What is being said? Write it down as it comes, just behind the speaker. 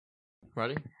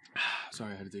Ready?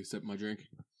 Sorry, I had to take a sip of my drink.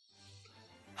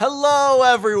 Hello,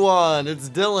 everyone! It's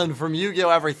Dylan from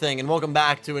Yugioh Everything, and welcome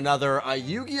back to another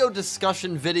Yu-Gi-Oh!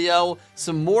 Discussion video.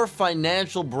 Some more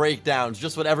financial breakdowns,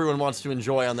 just what everyone wants to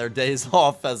enjoy on their days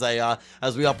off as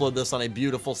we upload this on a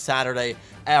beautiful Saturday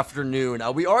afternoon.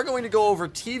 We are going to go over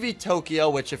TV Tokyo,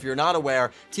 which, if you're not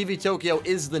aware, TV Tokyo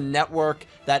is the network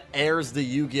that airs the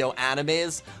Yu-Gi-Oh!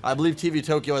 Animes. I believe TV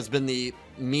Tokyo has been the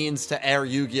means to air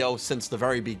Yu-Gi-Oh! Since the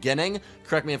very beginning.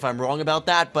 Correct me if I'm wrong about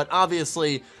that, but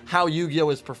obviously how Yu-Gi-Oh!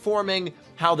 Is performing,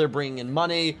 how they're bringing in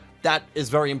money, that is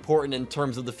very important in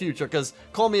terms of the future, because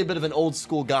call me a bit of an old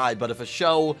school guy, but if a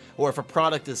show or if a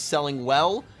product is selling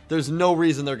well, there's no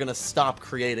reason they're going to stop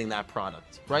creating that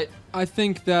product, right? I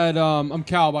think that, I'm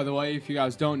Cal, by the way, if you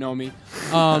guys don't know me.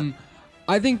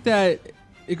 I think that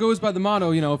it goes by the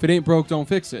motto, if it ain't broke, don't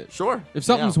fix it. Sure. If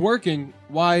something's working,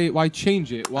 why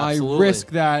change it? Why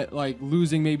risk that,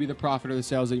 losing maybe the profit or the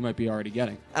sales that you might be already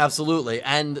getting? Absolutely.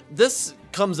 And this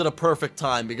comes at a perfect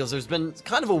time because there's been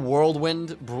kind of a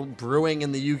whirlwind brewing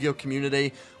in the Yu-Gi-Oh!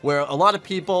 Community where a lot of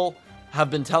people have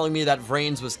been telling me that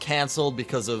Vrains was canceled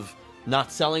because of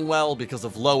not selling well, because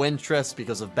of low interest,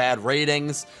 because of bad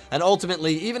ratings. And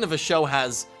ultimately, even if a show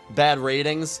has bad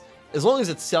ratings, as long as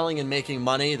it's selling and making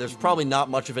money, there's probably not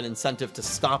much of an incentive to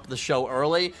stop the show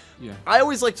early. Yeah. I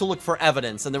always like to look for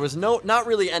evidence, and there was not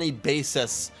really any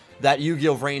basis that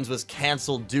Yu-Gi-Oh! Vrains was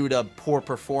canceled due to poor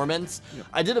performance. Yep.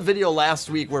 I did a video last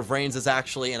week where Vrains is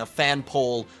actually in a fan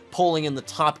poll, polling in the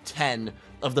top 10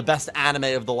 of the best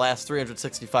anime of the last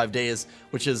 365 days,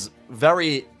 which is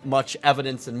very much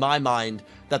evidence in my mind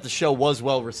that the show was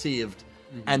well received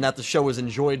and that the show was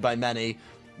enjoyed by many.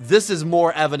 This is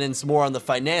more evidence, more on the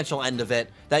financial end of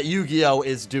it, that Yu-Gi-Oh!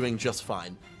 Is doing just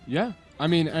fine. Yeah. I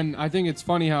mean, and I think it's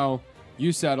funny how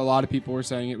you said a lot of people were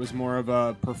saying it was more of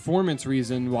a performance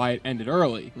reason why it ended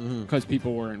early. Because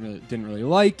people didn't really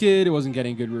like it, it wasn't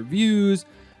getting good reviews.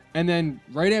 And then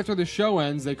right after the show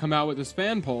ends, they come out with this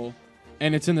fan poll,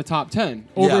 and it's in the top 10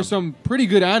 over some pretty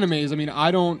good animes. I mean,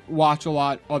 I don't watch a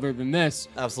lot other than this.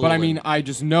 Absolutely. But I mean, I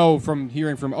just know from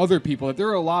hearing from other people that there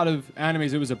are a lot of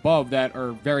animes it was above that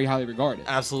are very highly regarded.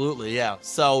 Absolutely, yeah.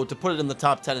 So to put it in the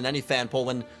top 10 in any fan poll,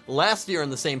 when last year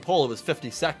in the same poll it was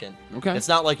 52nd. Okay. It's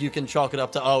not like you can chalk it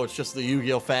up to, oh, it's just the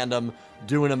Yu-Gi-Oh! Fandom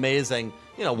doing amazing.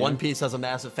 One Piece has a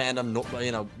massive fandom,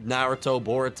 Naruto,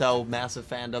 Boruto, massive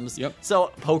fandoms. Yep.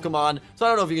 So, Pokemon. So, I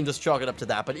don't know if you can just chalk it up to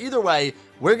that. But either way,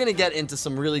 we're going to get into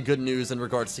some really good news in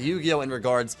regards to Yu-Gi-Oh! In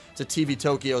regards to TV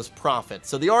Tokyo's profit.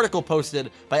 So, the article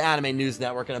posted by Anime News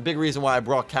Network, and a big reason why I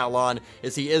brought Cal on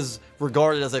is he is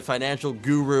regarded as a financial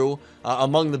guru,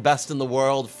 among the best in the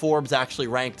world. Forbes actually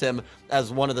ranked him as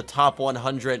one of the top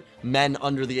 100 men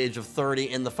under the age of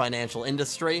 30 in the financial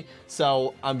industry.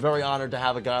 So I'm very honored to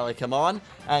have a guy like him on,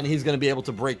 and he's going to be able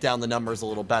to break down the numbers a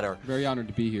little better. Very honored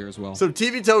to be here as well. So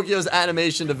TV Tokyo's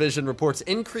animation division reports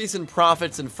increase in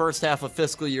profits in first half of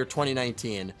fiscal year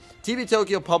 2019. TV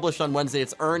Tokyo published on Wednesday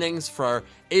its earnings for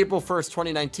April 1st,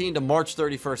 2019 to March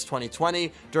 31st,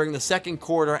 2020. During the second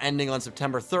quarter ending on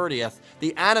September 30th,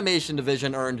 the animation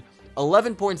division earned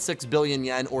 11.6 billion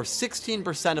yen, or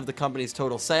 16% of the company's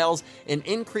total sales, an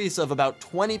increase of about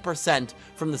 20%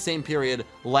 from the same period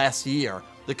last year.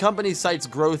 The company cites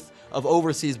growth of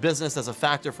overseas business as a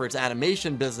factor for its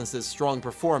animation business's strong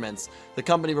performance. The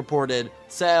company reported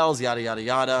sales, yada yada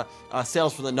yada.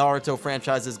 Sales for the Naruto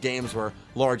franchise's games were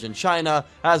large in China.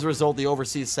 As a result, the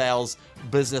overseas sales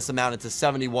business amounted to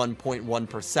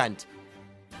 71.1%.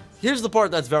 Here's the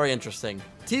part that's very interesting.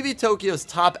 TV Tokyo's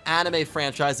top anime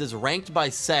franchises ranked by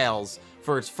sales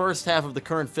for its first half of the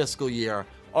current fiscal year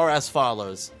are as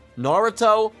follows.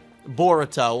 Naruto,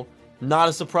 Boruto, not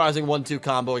a surprising 1-2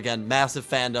 combo. Again, massive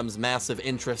fandoms, massive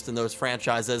interest in those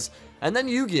franchises. And then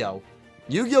Yu-Gi-Oh!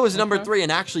 Yu-Gi-Oh! Is number 3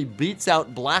 and actually beats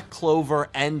out Black Clover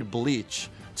and Bleach,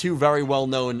 two very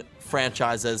well-known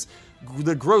franchises.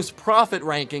 The gross profit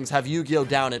rankings have Yu-Gi-Oh!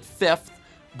 Down at 5th.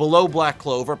 Below Black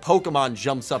Clover, Pokemon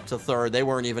jumps up to 3rd. They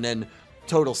weren't even in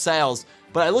total sales.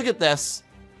 But I look at this,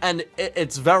 and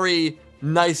it's very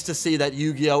nice to see that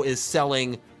Yu-Gi-Oh! Is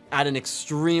selling at an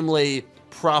extremely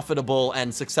profitable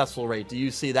and successful rate. Do you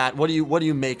see that? What do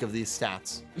you make of these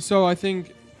stats? So I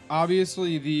think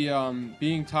obviously the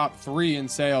being top 3 in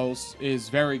sales is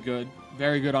very good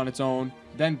on its own.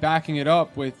 Then backing it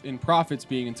up with in profits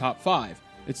being in top 5.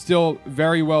 It's still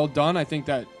very well done. I think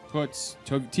that puts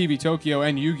TV Tokyo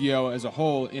and Yu-Gi-Oh! As a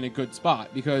whole in a good spot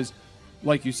because,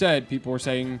 like you said, people were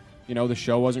saying, the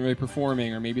show wasn't really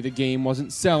performing or maybe the game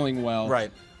wasn't selling well.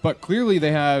 Right. But clearly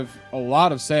they have a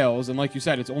lot of sales, and like you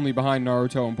said, it's only behind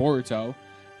Naruto and Boruto.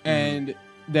 And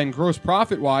then gross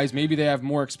profit-wise, maybe they have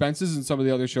more expenses than some of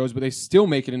the other shows, but they still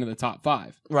make it into the top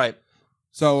 5. Right.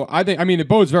 So I mean, it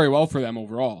bodes very well for them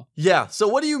overall. Yeah. So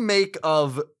what do you make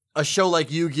of a show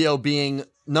like Yu-Gi-Oh being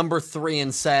number 3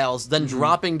 in sales, then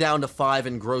dropping down to 5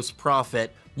 in gross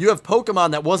profit? You have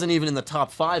Pokemon that wasn't even in the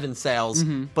top 5 in sales,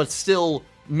 but still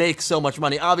makes so much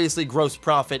money. Obviously, gross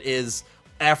profit is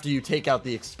after you take out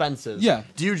the expenses. Yeah.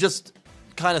 Do you just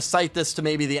kind of cite this to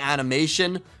maybe the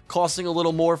animation costing a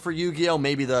little more for Yu-Gi-Oh?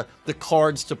 Maybe the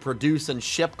cards to produce and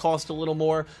ship cost a little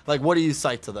more? Like, what do you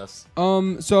cite to this?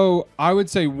 So I would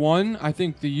say I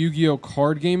think the Yu-Gi-Oh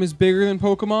card game is bigger than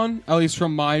Pokemon, at least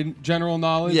from my general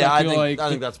knowledge. Yeah, I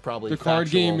think that's probably the card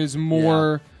factual. game is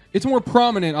more. Yeah. It's more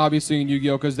prominent, obviously, in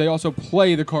Yu-Gi-Oh because they also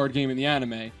play the card game in the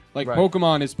anime. Like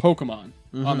Pokemon is Pokemon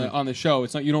on the show.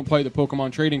 It's not, you don't play the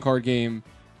Pokemon trading card game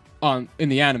in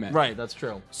the anime. Right, that's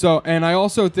true. So, and I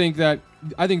also think that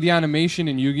the animation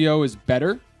in Yu-Gi-Oh is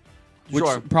better, which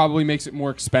probably makes it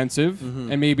more expensive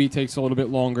and maybe takes a little bit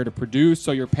longer to produce.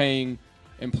 So you're paying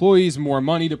employees more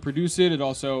money to produce it. It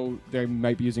also, they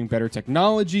might be using better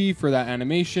technology for that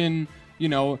animation, you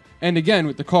know. And again,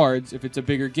 with the cards, if it's a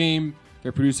bigger game,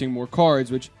 they're producing more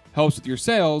cards, which helps with your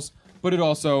sales, but it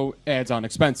also adds on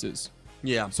expenses.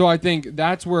 Yeah. So I think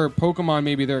that's where Pokemon,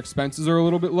 maybe their expenses are a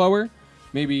little bit lower.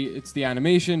 Maybe it's the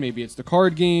animation, maybe it's the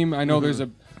card game. I know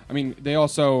they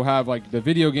also have like the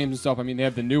video games and stuff. I mean, they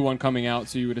have the new one coming out,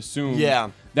 so you would assume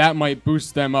that might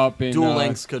boost them up in Duel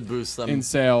Links could boost them in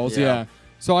sales. Yeah.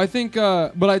 So I think,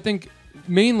 but I think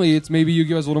mainly it's maybe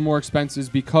Yu-Gi-Oh has a little more expenses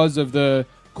because of the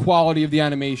quality of the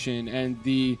animation and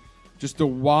just the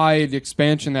wide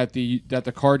expansion that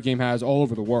the card game has all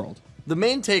over the world. The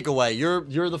main takeaway,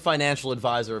 you're the financial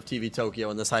advisor of TV Tokyo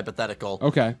in this hypothetical.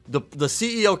 Okay. The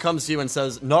CEO comes to you and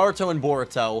says, Naruto and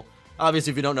Boruto,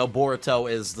 obviously if you don't know,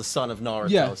 Boruto is the son of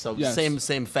Naruto, so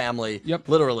same family,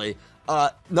 literally.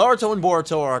 Naruto and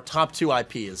Boruto are our top 2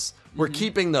 IPs. We're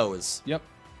keeping those. Yep.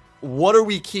 What are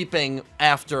we keeping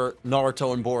after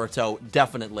Naruto and Boruto?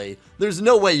 Definitely. There's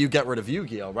no way you get rid of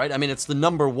Yu-Gi-Oh, right? I mean, it's the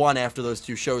number 1 after those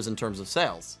 2 shows in terms of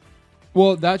sales.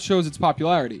 Well, that shows its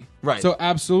popularity. Right. So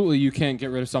absolutely you can't get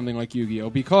rid of something like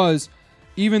Yu-Gi-Oh because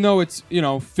even though it's,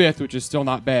 5th, which is still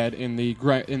not bad in the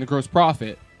gross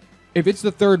profit, if it's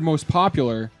the 3rd most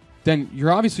popular, then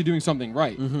you're obviously doing something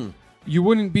right. You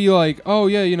wouldn't be like, oh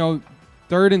yeah,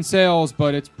 3rd in sales,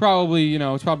 but it's probably,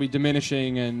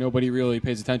 diminishing and nobody really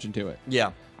pays attention to it.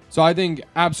 Yeah. So I think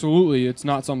absolutely it's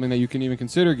not something that you can even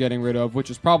consider getting rid of,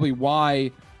 which is probably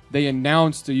why they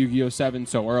announced the Yu-Gi-Oh! 7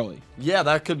 so early. Yeah,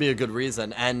 that could be a good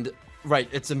reason. And, right,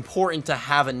 it's important to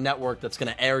have a network that's going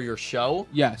to air your show.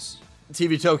 Yes.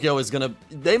 TV Tokyo is going to...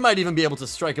 They might even be able to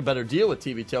strike a better deal with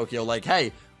TV Tokyo. Like,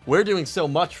 hey, we're doing so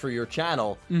much for your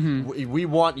channel. We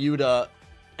want you to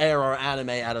air our anime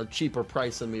at a cheaper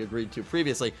price than we agreed to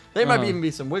previously. There might even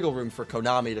be some wiggle room for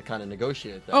Konami to kind of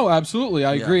negotiate that. Oh, absolutely.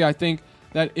 I agree. I think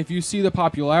that if you see the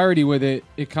popularity with it,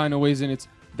 it kind of weighs in.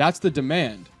 That's the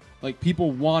demand. Like,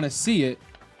 people want to see it.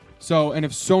 So, and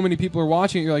if so many people are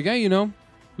watching it, you're like, hey,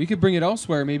 we could bring it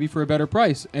elsewhere, maybe for a better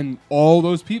price. And all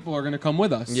those people are going to come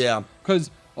with us. Yeah.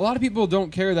 Because a lot of people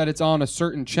don't care that it's on a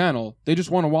certain channel. They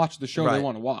just want to watch the show they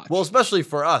want to watch. Well, especially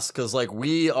for us, because, like,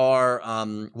 we are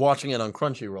watching it on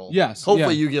Crunchyroll. Yes.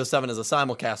 Hopefully Yu-Gi-Oh! 7 is a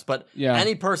simulcast. But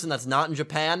any person that's not in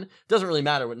Japan, doesn't really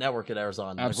matter what network it airs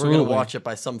on. Absolutely. Like, we're going to watch it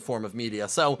by some form of media.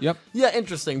 So, yeah,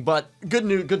 interesting. But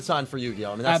good sign for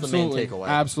Yu-Gi-Oh! I mean, that's the main takeaway.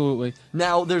 Absolutely.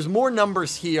 Now, there's more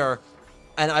numbers here.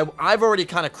 And I've already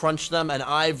kind of crunched them, and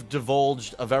I've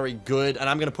divulged a very good, and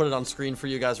I'm going to put it on screen for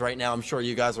you guys right now. I'm sure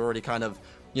you guys are already kind of,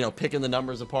 picking the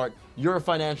numbers apart. You're a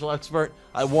financial expert.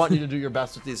 I want you to do your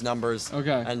best with these numbers.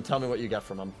 Okay. And tell me what you get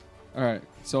from them. All right.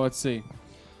 So let's see.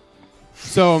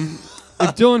 So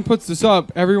if Dylan puts this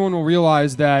up, everyone will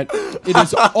realize that it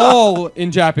is all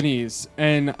in Japanese,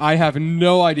 and I have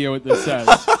no idea what this says.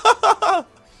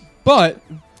 But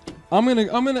I'm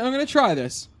gonna try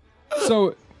this.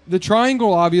 So the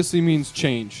triangle obviously means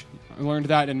change. I learned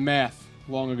that in math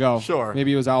long ago. Sure.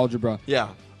 Maybe it was algebra.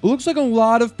 Yeah. It looks like a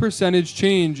lot of percentage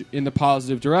change in the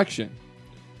positive direction.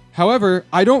 However,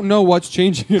 I don't know what's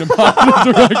changing in a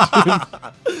positive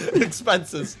direction.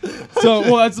 Expenses. So,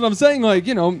 well, that's what I'm saying. Like,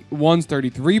 one's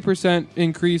 33%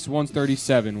 increase, one's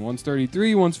 37, one's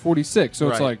 33, one's 46. So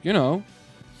it's like,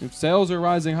 if sales are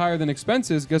rising higher than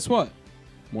expenses, guess what?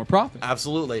 More profit.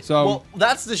 Absolutely. So, well,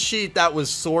 that's the sheet that was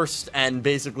sourced and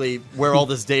basically where all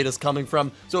this data is coming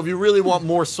from. So if you really want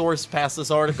more source past this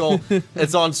article,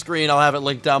 it's on screen. I'll have it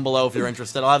linked down below if you're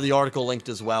interested. I'll have the article linked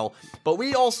as well. But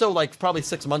we also, like, probably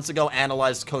 6 months ago,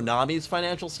 analyzed Konami's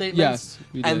financial statements. Yes,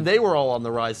 we did. And they were all on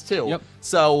the rise, too. Yep.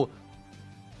 So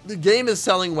the game is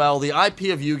selling well. The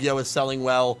IP of Yu-Gi-Oh! Is selling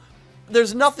well.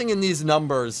 There's nothing in these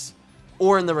numbers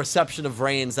or in the reception of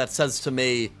Reigns that says to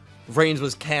me, Reigns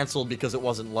was canceled because it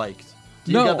wasn't liked.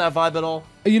 Do you get that vibe at all?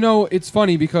 You know, it's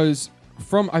funny because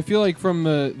I feel like from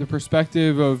the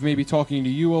perspective of maybe talking to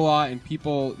you a lot and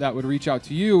people that would reach out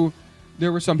to you,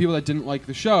 there were some people that didn't like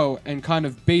the show and kind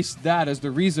of based that as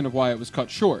the reason of why it was cut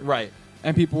short. Right.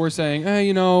 And people were saying,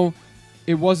 you know,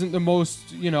 it wasn't the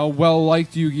most, you know,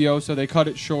 well-liked Yu-Gi-Oh, so they cut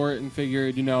it short and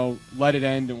figured, you know, let it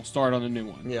end and we'll start on a new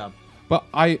one. Yeah. But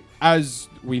as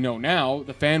we know now,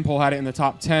 the fan poll had it in the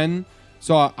top 10,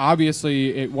 so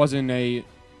obviously it wasn't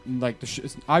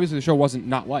obviously the show wasn't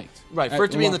not liked. Right. For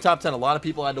it to be in the top 10, a lot of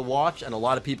people had to watch and a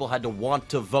lot of people had to want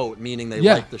to vote, meaning they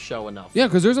liked the show enough. Yeah,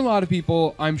 because there's a lot of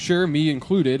people, I'm sure me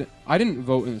included, I didn't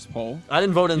vote in this poll. I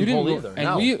didn't vote in the poll either.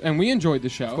 And we enjoyed the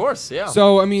show. Of course, yeah.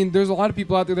 So, I mean, there's a lot of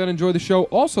people out there that enjoy the show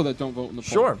also that don't vote in the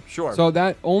poll. Sure. So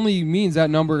that only means that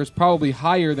number is probably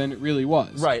higher than it really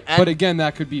was. Right. But again,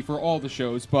 that could be for all the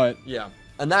shows, but... Yeah.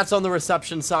 And that's on the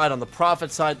reception side. On the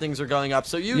profit side, things are going up.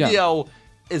 So Yu-Gi-Oh!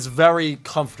 Is very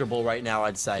comfortable right now,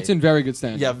 I'd say. It's in very good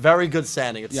standing. Yeah, very good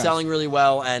standing. It's selling really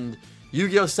well, and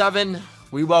Yu-Gi-Oh! 7,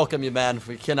 we welcome you, man.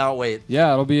 We cannot wait.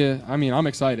 Yeah, it'll be I'm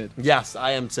excited. Yes,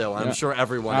 I am too. I'm sure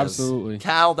everyone is. Absolutely.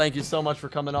 Cal, thank you so much for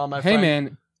coming on, my friend. Hey,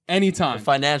 man, anytime. The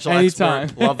financial expert.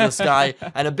 Love this guy.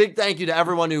 And a big thank you to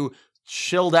everyone who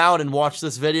chilled out and watched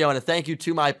this video, and a thank you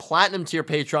to my platinum tier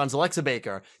patrons Alexa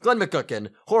Baker, Glen McGookin,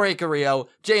 Jorge Carrillo,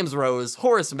 James Rose,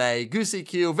 Horace Maye, Goosey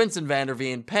Q, Vincent Van Der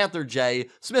Veen, Panther J,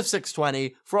 Smith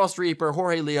 620, FrostReaper,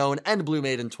 Jorge Leon, and Blue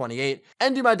Maiden 28,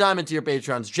 and to my diamond tier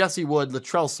patrons Jesse Wood,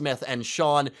 Latrell Smith, and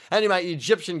Sean, and to my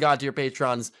Egyptian god tier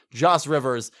patrons Joss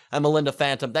Rivers and Melinda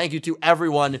Phantom. Thank you to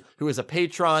everyone who is a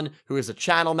patron, who is a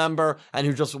channel member, and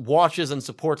who just watches and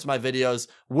supports my videos.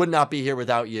 Would not be here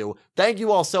without you. Thank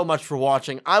you all so much for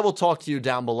watching. I will talk to you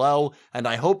down below, and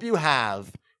I hope you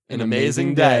have an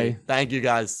amazing day. Thank you,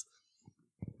 guys.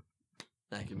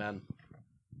 Thank you, man.